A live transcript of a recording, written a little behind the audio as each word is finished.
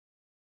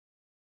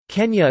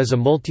Kenya is a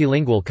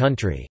multilingual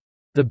country.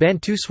 The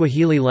Bantu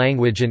Swahili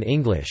language and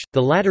English, the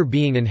latter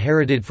being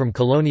inherited from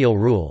colonial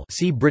rule,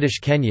 see British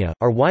Kenya,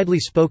 are widely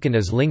spoken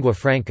as lingua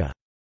franca.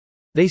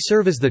 They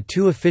serve as the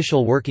two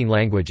official working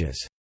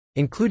languages.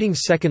 Including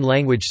second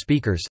language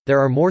speakers, there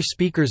are more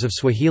speakers of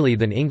Swahili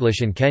than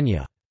English in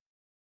Kenya.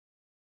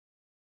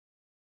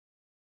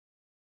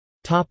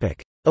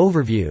 Topic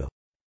Overview.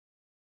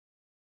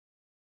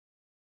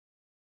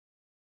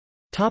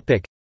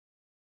 Topic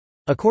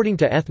According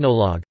to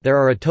Ethnologue, there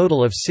are a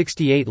total of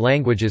 68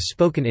 languages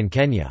spoken in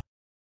Kenya.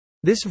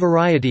 This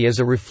variety is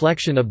a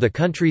reflection of the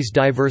country's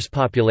diverse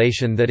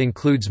population that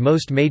includes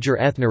most major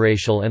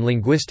ethnoracial and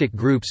linguistic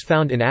groups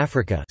found in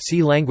Africa.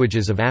 See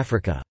Languages of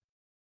Africa.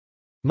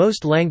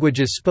 Most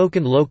languages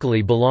spoken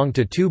locally belong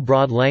to two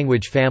broad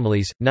language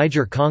families,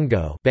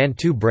 Niger-Congo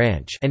Bantu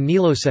branch and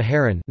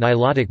Nilo-Saharan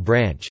Nilotic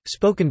branch,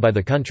 spoken by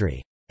the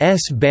country's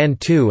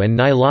Bantu and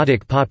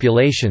Nilotic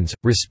populations,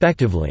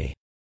 respectively.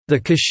 The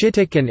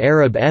Cushitic and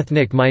Arab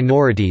ethnic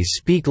minorities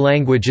speak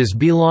languages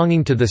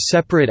belonging to the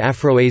separate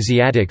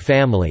Afroasiatic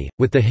family,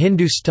 with the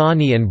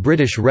Hindustani and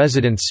British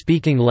residents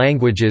speaking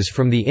languages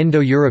from the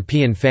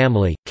Indo-European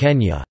family.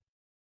 Kenya's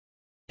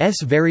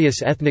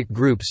various ethnic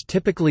groups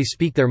typically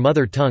speak their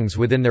mother tongues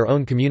within their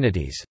own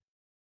communities.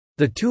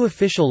 The two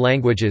official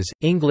languages,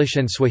 English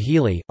and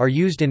Swahili, are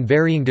used in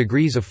varying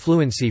degrees of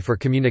fluency for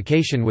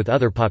communication with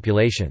other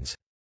populations.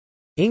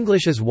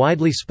 English is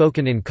widely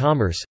spoken in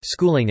commerce,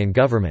 schooling and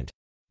government.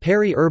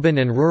 Peri-urban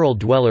and rural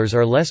dwellers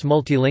are less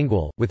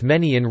multilingual, with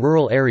many in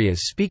rural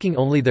areas speaking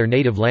only their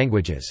native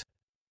languages.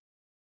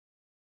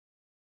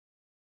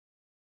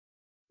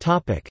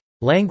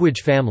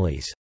 Language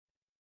families.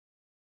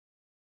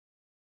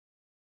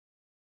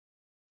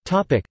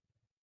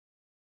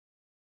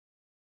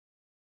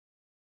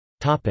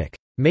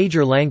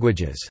 Major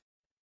languages.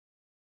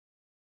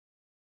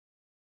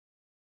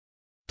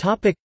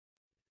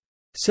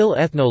 SIL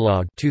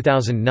Ethnologue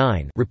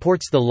 2009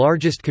 reports the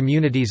largest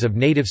communities of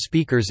native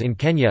speakers in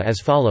Kenya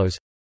as follows: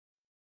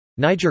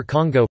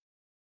 Niger-Congo,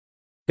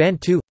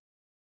 Bantu,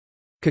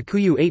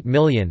 Kikuyu 8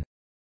 million,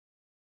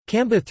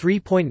 Kamba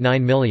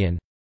 3.9 million,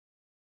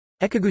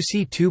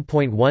 Ekagusi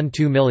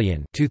 2.12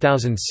 million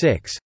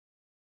 2006,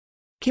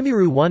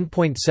 Kimiru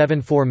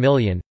 1.74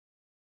 million,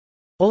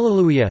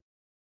 Olaluya,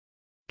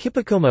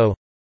 Kipakomo,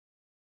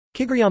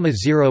 Kigiriama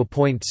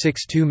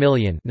 0.62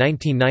 million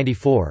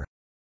 1994,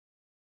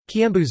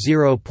 Kiambu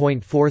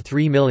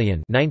 0.43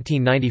 million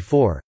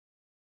 1994,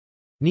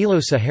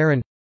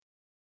 Nilo-Saharan,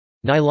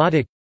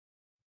 Nilotic,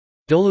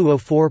 Doluo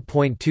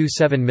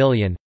 4.27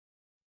 million,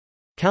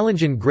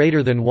 Kalenjin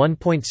greater than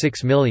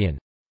 1.6 million,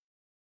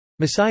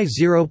 Maasai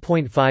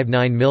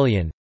 0.59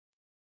 million,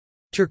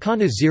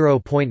 Turkana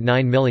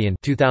 0.9 million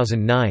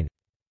 2009.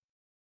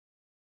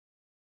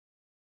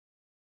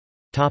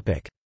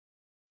 Topic: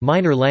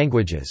 Minor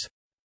languages.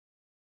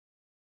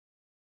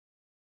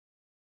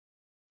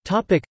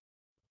 Topic: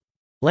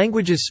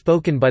 Languages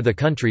spoken by the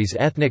country's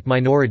ethnic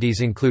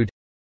minorities include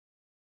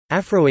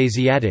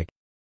Afroasiatic,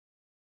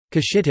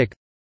 Cushitic,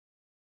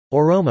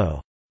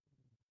 Oromo,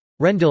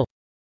 Rendille,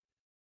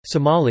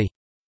 Somali,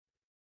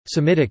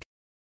 Semitic,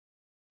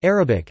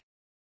 Arabic,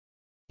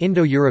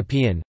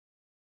 Indo-European,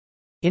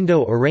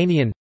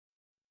 Indo-Iranian,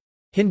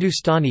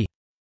 Hindustani,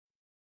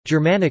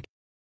 Germanic,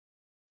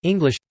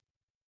 English.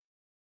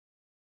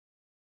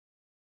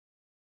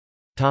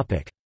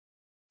 Topic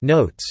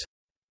Notes.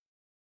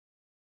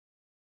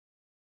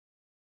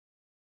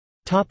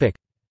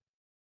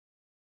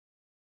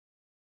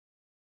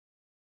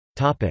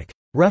 Topic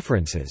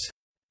References.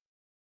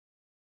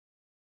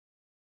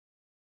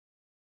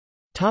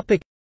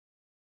 Topic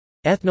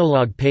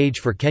Ethnologue page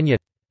for Kenya.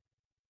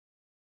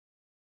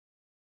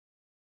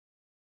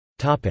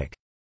 Topic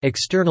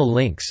External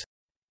links.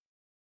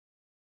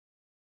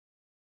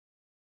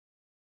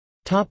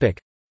 Topic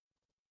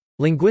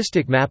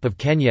Linguistic map of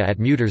Kenya at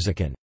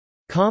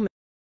muterzican.com.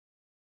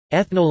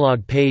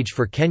 Ethnologue page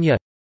for Kenya.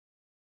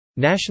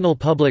 National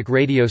Public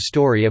Radio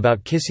story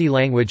about Kisii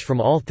language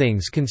from All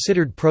Things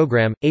Considered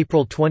program,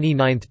 April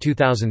 29,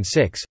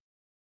 2006.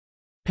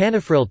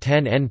 Panafril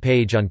 10N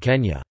page on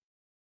Kenya.